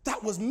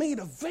that was made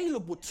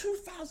available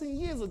 2,000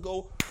 years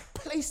ago,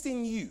 placed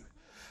in you.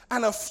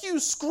 And a few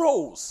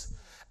scrolls.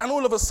 And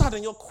all of a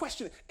sudden, you're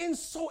questioning,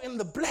 insulting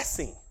the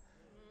blessing.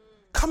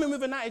 Coming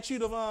with an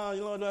attitude of,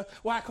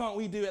 why can't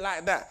we do it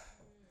like that?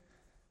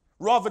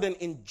 Rather than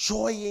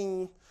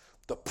enjoying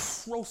the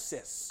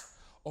process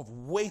of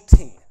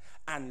waiting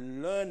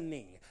and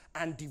learning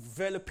and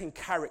developing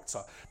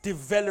character,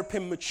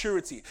 developing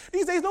maturity.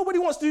 These days, nobody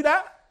wants to do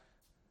that.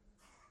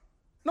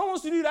 No one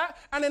wants to do that.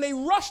 And then they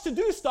rush to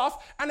do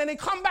stuff, and then they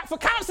come back for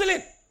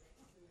counseling.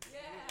 Yeah.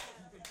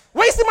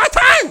 Wasting my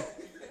time.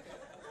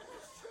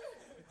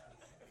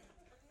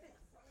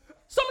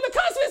 Some of the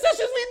counseling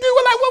sessions we do,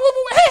 we're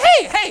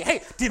like,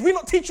 hey, did we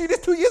not teach you this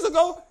 2 years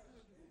ago?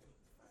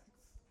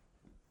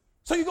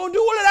 So you go do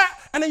all of that,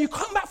 and then you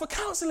come back for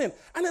counseling.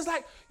 And it's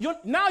like, you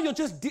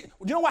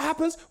know what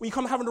happens when you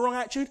come having the wrong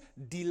attitude?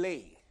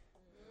 Delay.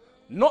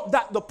 Not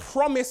that the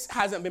promise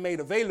hasn't been made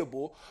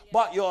available,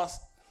 but your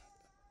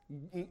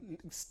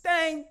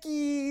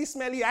stanky,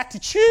 smelly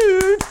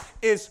attitude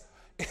is,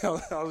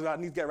 I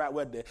need to get the right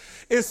word there,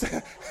 is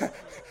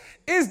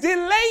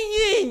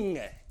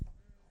delaying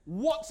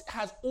what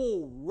has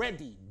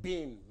already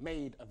been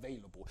made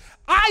available.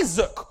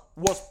 Isaac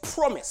was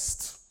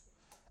promised.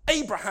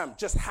 Abraham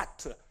just had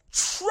to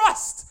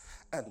trust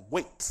and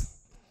wait.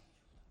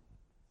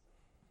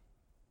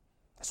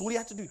 That's all he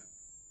had to do.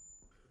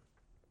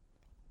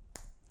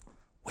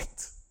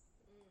 Wait.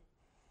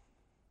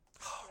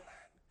 Oh,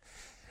 man.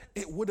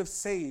 It would have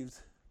saved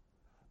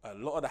a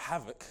lot of the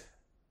havoc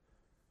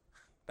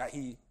that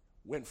he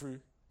went through.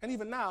 And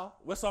even now,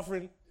 we're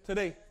suffering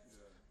today.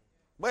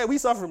 Boy, we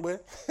suffering, boy.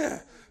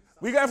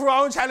 We're going through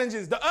our own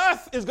challenges. The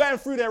earth is going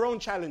through their own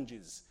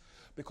challenges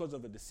because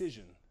of a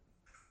decision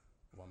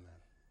of one man.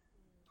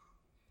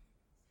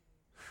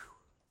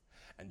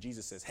 And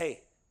Jesus says,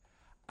 hey,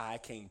 I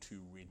came to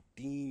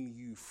redeem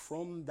you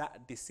from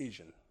that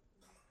decision.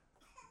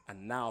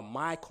 And now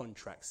my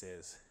contract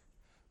says,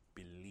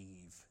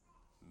 believe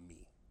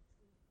me.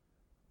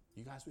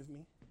 You guys with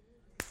me?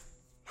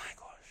 My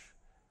gosh.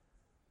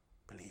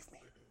 Believe me.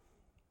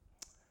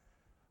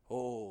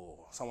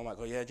 Oh, someone might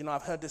go, yeah, do you know,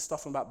 I've heard this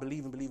stuff about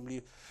believe.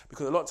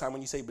 Because a lot of time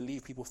when you say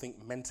believe, people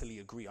think mentally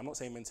agree. I'm not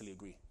saying mentally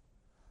agree.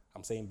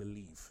 I'm saying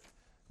believe.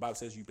 The Bible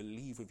says you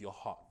believe with your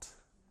heart.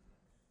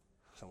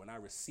 So when I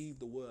receive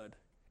the word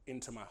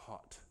into my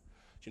heart,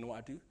 do you know what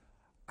I do?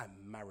 I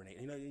marinate.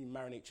 You know, you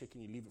marinate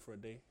chicken, you leave it for a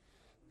day.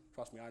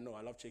 Trust me, I know,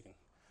 I love chicken.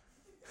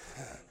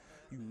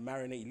 You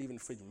marinate, you leave it in the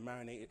fridge, you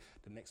marinate it.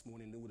 The next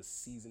morning, all the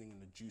seasoning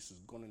and the juice is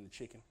gone in the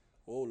chicken.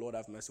 Oh, Lord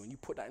have mercy. When you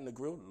put that in the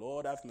grill,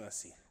 Lord have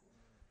mercy.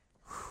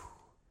 Whew.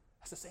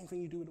 That's the same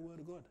thing you do with the word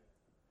of God.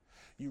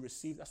 You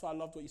receive. That's why I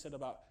loved what you said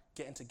about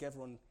getting together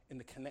in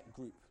the Connect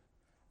group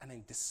and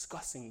then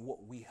discussing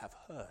what we have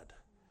heard.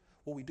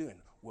 What are we doing?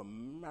 We're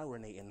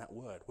marinating that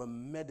word. We're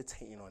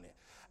meditating on it.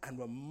 And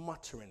we're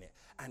muttering it.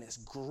 And it's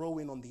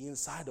growing on the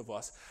inside of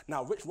us.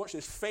 Now, Rich, watch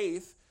this.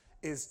 Faith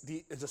is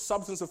the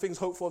substance of things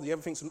hoped for, the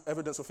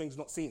evidence of things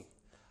not seen.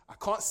 I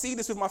can't see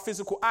this with my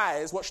physical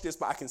eyes. Watch this,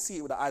 but I can see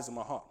it with the eyes of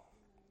my heart.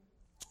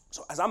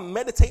 So as I'm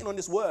meditating on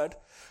this word,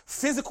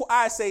 physical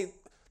eyes say,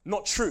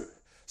 not true.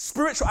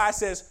 Spiritual eye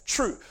says,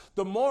 true.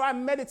 The more I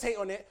meditate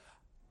on it,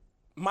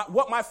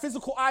 what my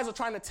physical eyes are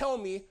trying to tell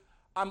me,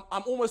 I'm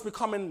almost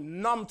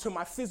becoming numb to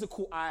my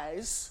physical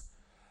eyes,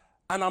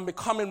 and I'm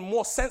becoming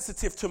more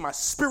sensitive to my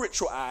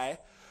spiritual eye,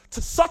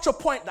 to such a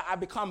point that I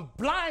become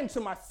blind to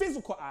my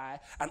physical eye,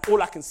 and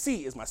all I can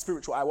see is my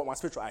spiritual eye, what my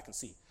spiritual eye can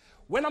see.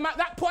 When I'm at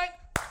that point,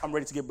 I'm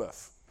ready to give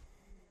birth.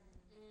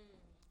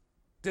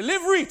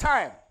 Delivery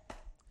time.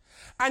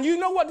 And you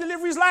know what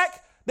delivery is like?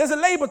 There's a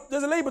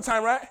labor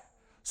time, right?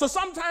 So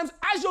sometimes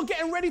as you're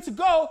getting ready to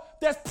go,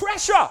 there's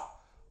pressure.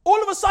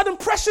 All of a sudden,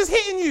 pressure's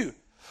hitting you.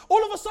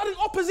 All of a sudden,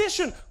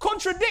 opposition,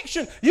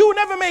 contradiction. You will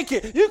never make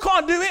it. You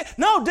can't do it.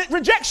 No,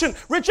 rejection.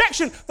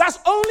 That's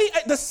only,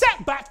 the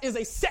setback is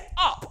a set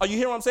up. Are you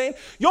hearing what I'm saying?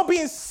 You're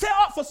being set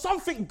up for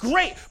something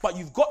great, but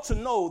you've got to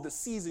know the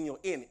season you're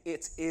in.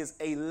 It is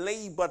a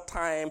labor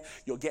time.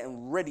 You're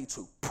getting ready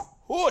to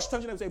push.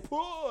 Turn to them and say,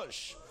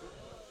 push.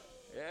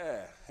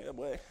 Yeah,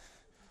 boy.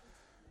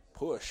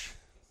 Push.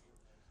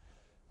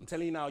 I'm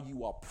telling you now,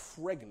 you are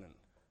pregnant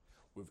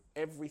with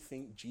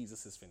everything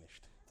Jesus has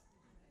finished.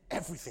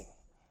 Everything.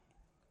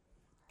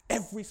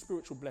 Every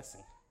spiritual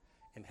blessing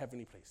in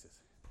heavenly places.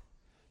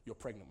 You're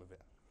pregnant with it.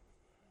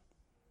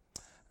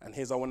 And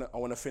here's, I want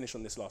to finish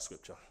on this last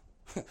scripture.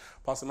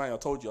 Pastor Emmanuel,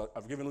 I told you,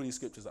 I've given all these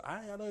scriptures.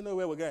 I don't know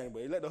where we're going,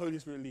 but let the Holy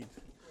Spirit lead.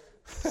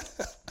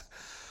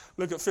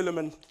 Look at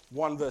Philemon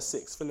 1 verse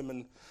 6.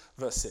 Philemon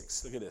verse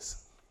 6. Look at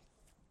this.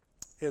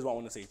 Here's what I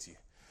want to say to you.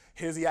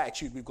 Here's the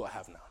attitude we've got to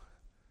have now.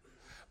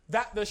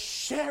 That the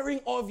sharing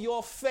of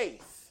your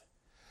faith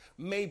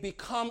may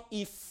become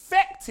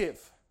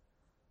effective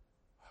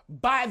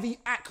by the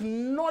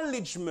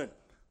acknowledgement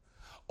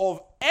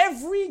of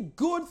every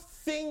good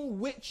thing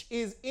which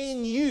is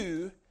in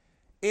you,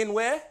 in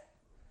where?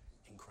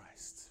 In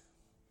Christ.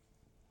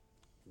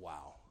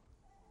 Wow.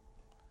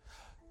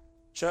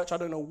 Church, I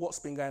don't know what's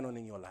been going on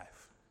in your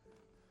life,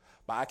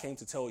 but I came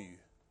to tell you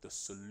the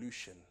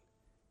solution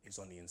is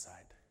on the inside.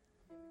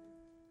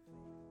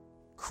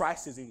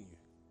 Christ is in you.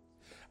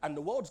 And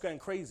the world's going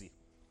crazy.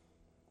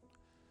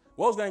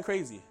 World's going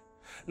crazy.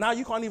 Now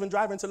you can't even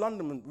drive into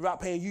London without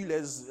paying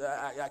ULEZ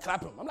at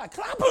Clapham. I'm like,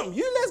 Clapham?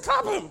 ULEZ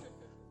Clapham?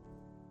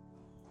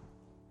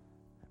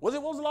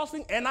 What was the last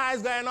thing? NI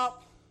is going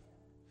up.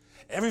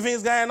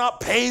 Everything's going up.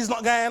 Pay's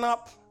not going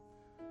up.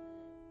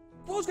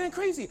 The world's going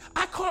crazy.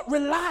 I can't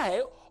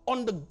rely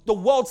on the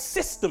world's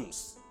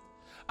systems.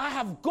 I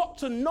have got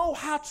to know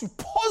how to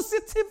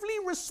positively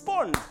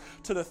respond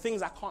to the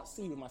things I can't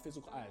see with my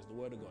physical eyes, the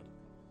word of God.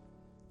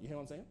 You hear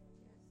what I'm saying?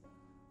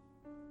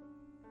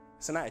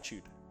 It's an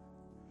attitude.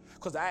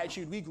 Because the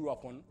attitude we grew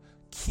up on,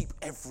 keep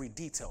every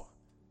detail,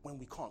 when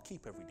we can't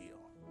keep every detail.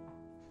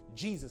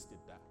 Jesus did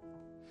that.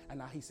 And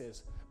now he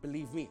says,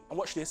 believe me. And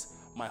watch this.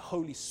 My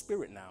Holy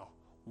Spirit now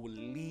will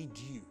lead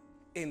you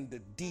in the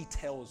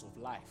details of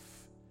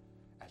life.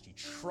 As you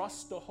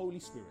trust the Holy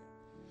Spirit,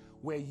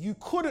 where you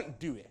couldn't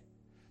do it,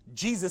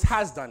 Jesus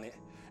has done it,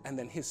 and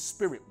then his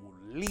Spirit will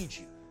lead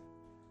you.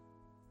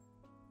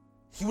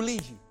 He will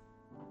lead you.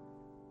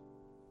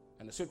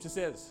 And the scripture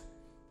says,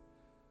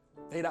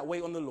 they that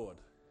wait on the Lord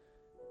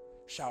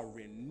shall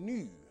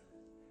renew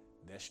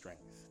their strength.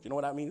 Do you know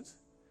what that means?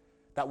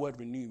 That word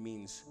renew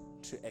means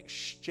to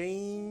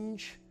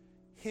exchange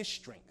his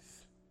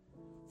strength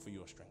for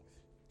your strength.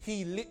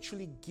 He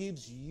literally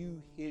gives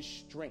you his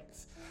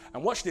strength.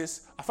 And watch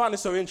this. I found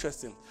this so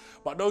interesting.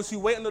 But those who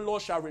wait on the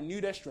Lord shall renew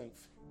their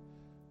strength.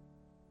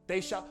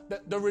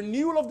 The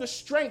renewal of the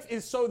strength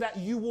is so that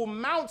you will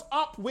mount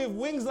up with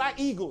wings like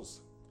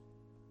eagles.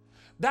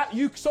 The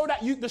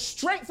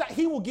strength that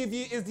he will give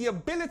you is the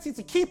ability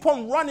to keep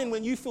on running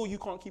when you feel you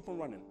can't keep on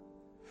running.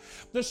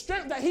 The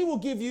strength that he will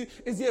give you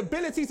is the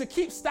ability to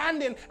keep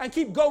standing and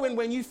keep going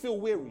when you feel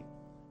weary.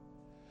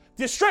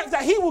 The strength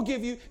that he will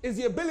give you is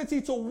the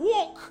ability to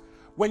walk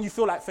when you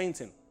feel like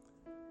fainting.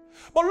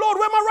 But Lord,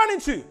 where am I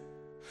running to?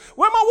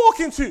 Where am I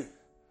walking to?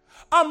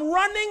 I'm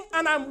running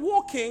and I'm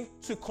walking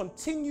to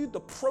continue the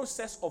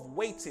process of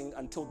waiting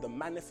until the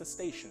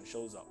manifestation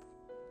shows up.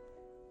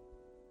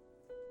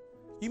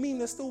 You mean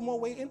there's still more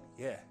waiting?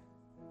 Yeah.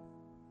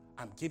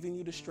 I'm giving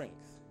you the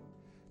strength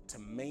to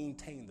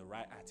maintain the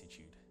right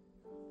attitude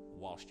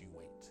whilst you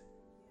wait.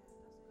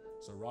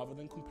 So rather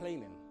than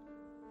complaining,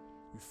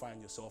 you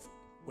find yourself,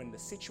 when the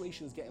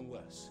situation's getting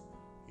worse,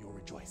 you're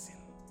rejoicing.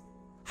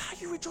 How are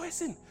you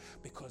rejoicing?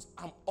 Because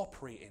I'm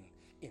operating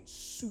in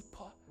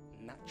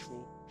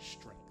supernatural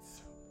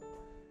strength.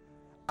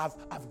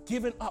 I've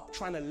given up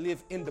trying to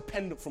live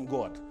independent from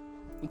God.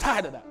 I'm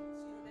tired of that.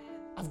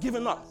 I've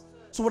given up.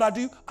 So what I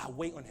do, I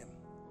wait on him.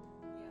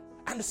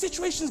 And the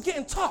situation's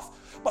getting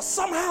tough, but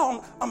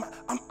somehow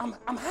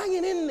I'm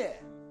hanging in there.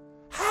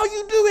 How are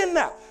you doing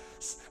that?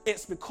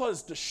 It's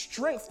because the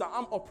strength that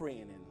I'm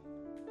operating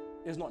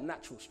in is not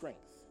natural strength.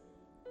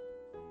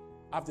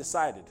 I've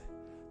decided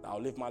that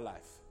I'll live my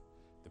life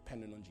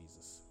depending on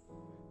Jesus.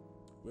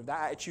 With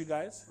that attitude,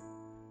 guys,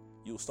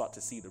 you'll start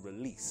to see the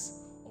release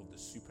of the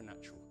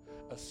supernatural,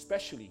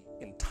 especially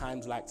in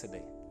times like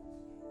today,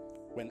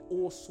 when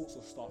all sorts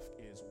of stuff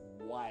is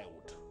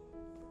wild.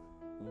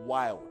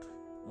 Wild.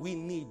 We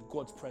need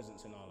God's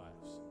presence in our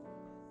lives.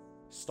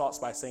 Starts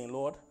by saying,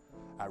 Lord,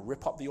 I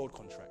rip up the old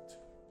contract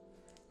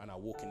and I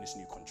walk in this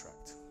new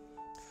contract.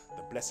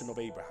 The blessing of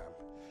Abraham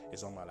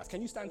is on my life.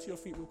 Can you stand to your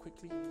feet real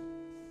quickly?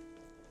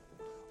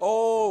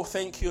 Oh,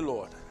 thank you,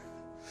 Lord.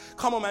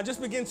 Come on, man,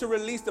 just begin to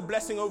release the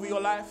blessing over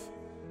your life.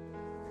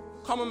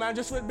 Come on, man,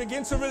 just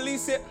begin to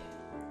release it.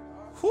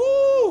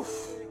 Whew.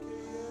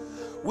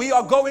 We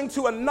are going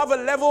to another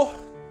level.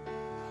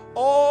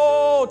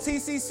 Oh,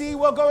 TCC,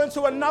 we're going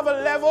to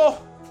another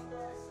level.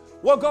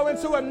 We're going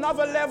to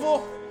another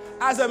level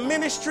as a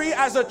ministry,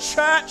 as a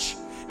church,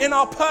 in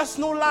our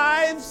personal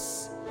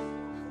lives.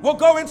 We're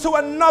going to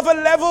another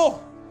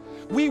level.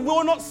 We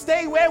will not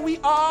stay where we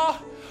are,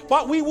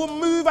 but we will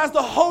move as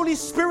the Holy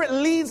Spirit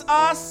leads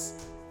us.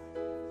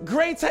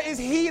 Greater is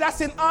he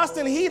that's in us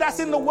than he that's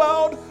in the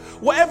world.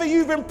 Whatever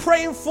you've been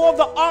praying for,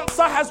 the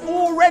answer has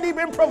already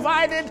been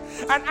provided.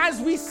 And as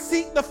we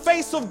seek the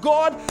face of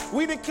God,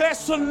 we declare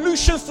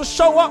solutions to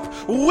show up,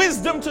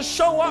 wisdom to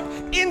show up,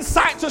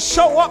 insight to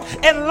show up,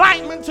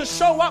 enlightenment to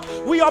show up.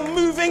 We are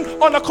moving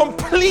on a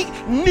complete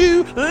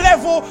new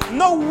level.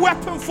 No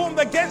weapon formed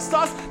against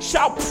us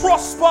shall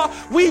prosper.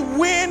 We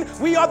win.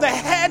 We are the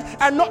head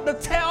and not the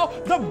tail.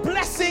 The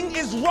blessing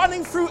is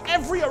running through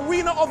every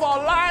arena of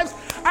our lives.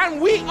 And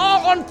we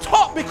are on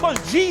top because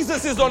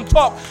Jesus is on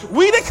top.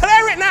 We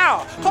declare it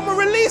now. Come and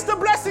release the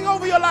blessing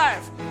over your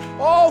life.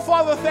 Oh,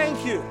 Father,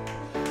 thank you.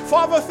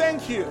 Father,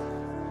 thank you.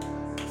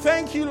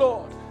 Thank you,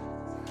 Lord.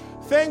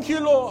 Thank you,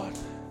 Lord.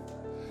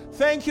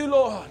 Thank you,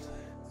 Lord.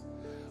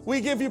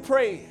 We give you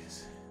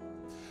praise.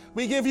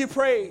 We give you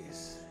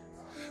praise.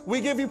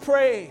 We give you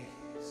praise.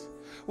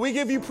 We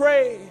give you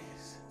praise.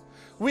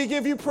 We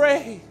give you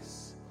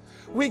praise.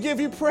 We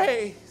give you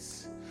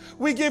praise.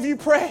 We give you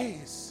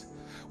praise.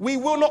 We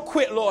will not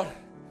quit, Lord.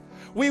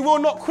 We will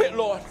not quit,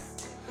 Lord.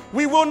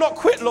 We will not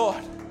quit,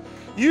 Lord.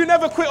 You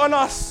never quit on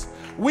us.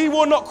 We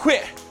will not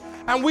quit.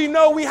 And we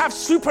know we have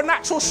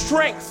supernatural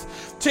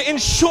strength to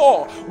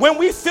ensure when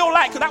we feel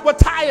like that we're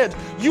tired,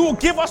 you will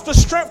give us the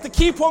strength to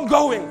keep on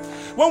going.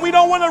 When we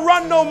don't want to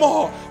run no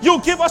more, you'll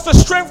give us the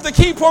strength to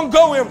keep on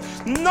going.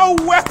 No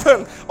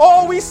weapon.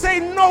 Oh, we say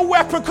no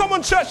weapon. Come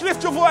on, church,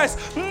 lift your voice.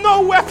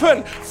 No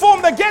weapon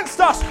formed against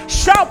us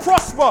shall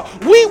prosper.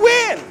 We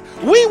win.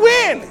 We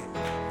win.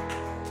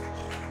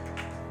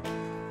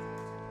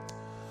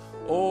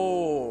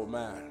 Oh,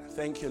 man.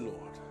 Thank you, Lord.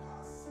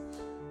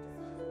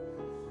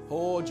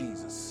 Oh,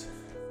 Jesus.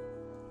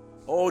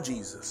 Oh,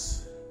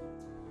 Jesus.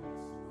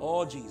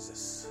 Oh,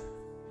 Jesus.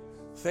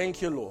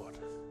 Thank you, Lord.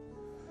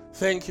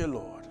 Thank you,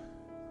 Lord.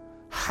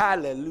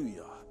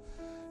 Hallelujah.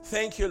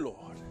 Thank you,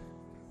 Lord.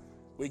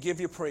 We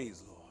give you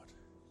praise, Lord.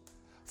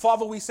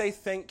 Father, we say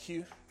thank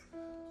you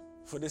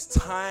for this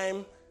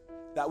time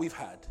that we've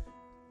had.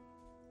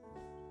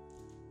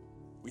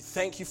 We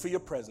thank you for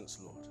your presence,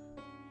 Lord.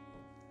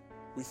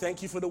 We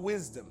thank you for the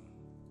wisdom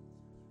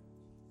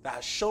that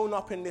has shown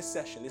up in this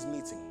session, this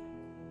meeting.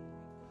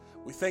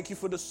 We thank you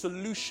for the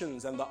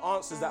solutions and the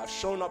answers that have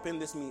shown up in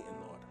this meeting,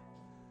 Lord.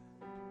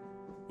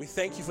 We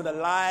thank you for the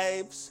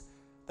lives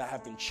that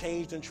have been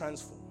changed and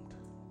transformed.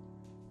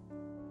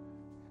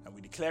 And we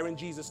declare in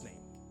Jesus' name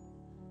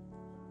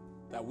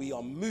that we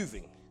are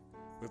moving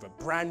with a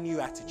brand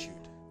new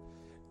attitude,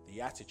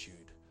 the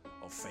attitude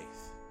of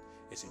faith.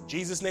 It's in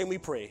Jesus' name we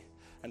pray.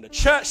 And the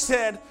church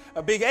said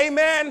a big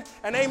amen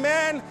and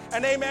amen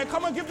and amen.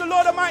 Come on, give the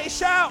Lord a mighty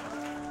shout.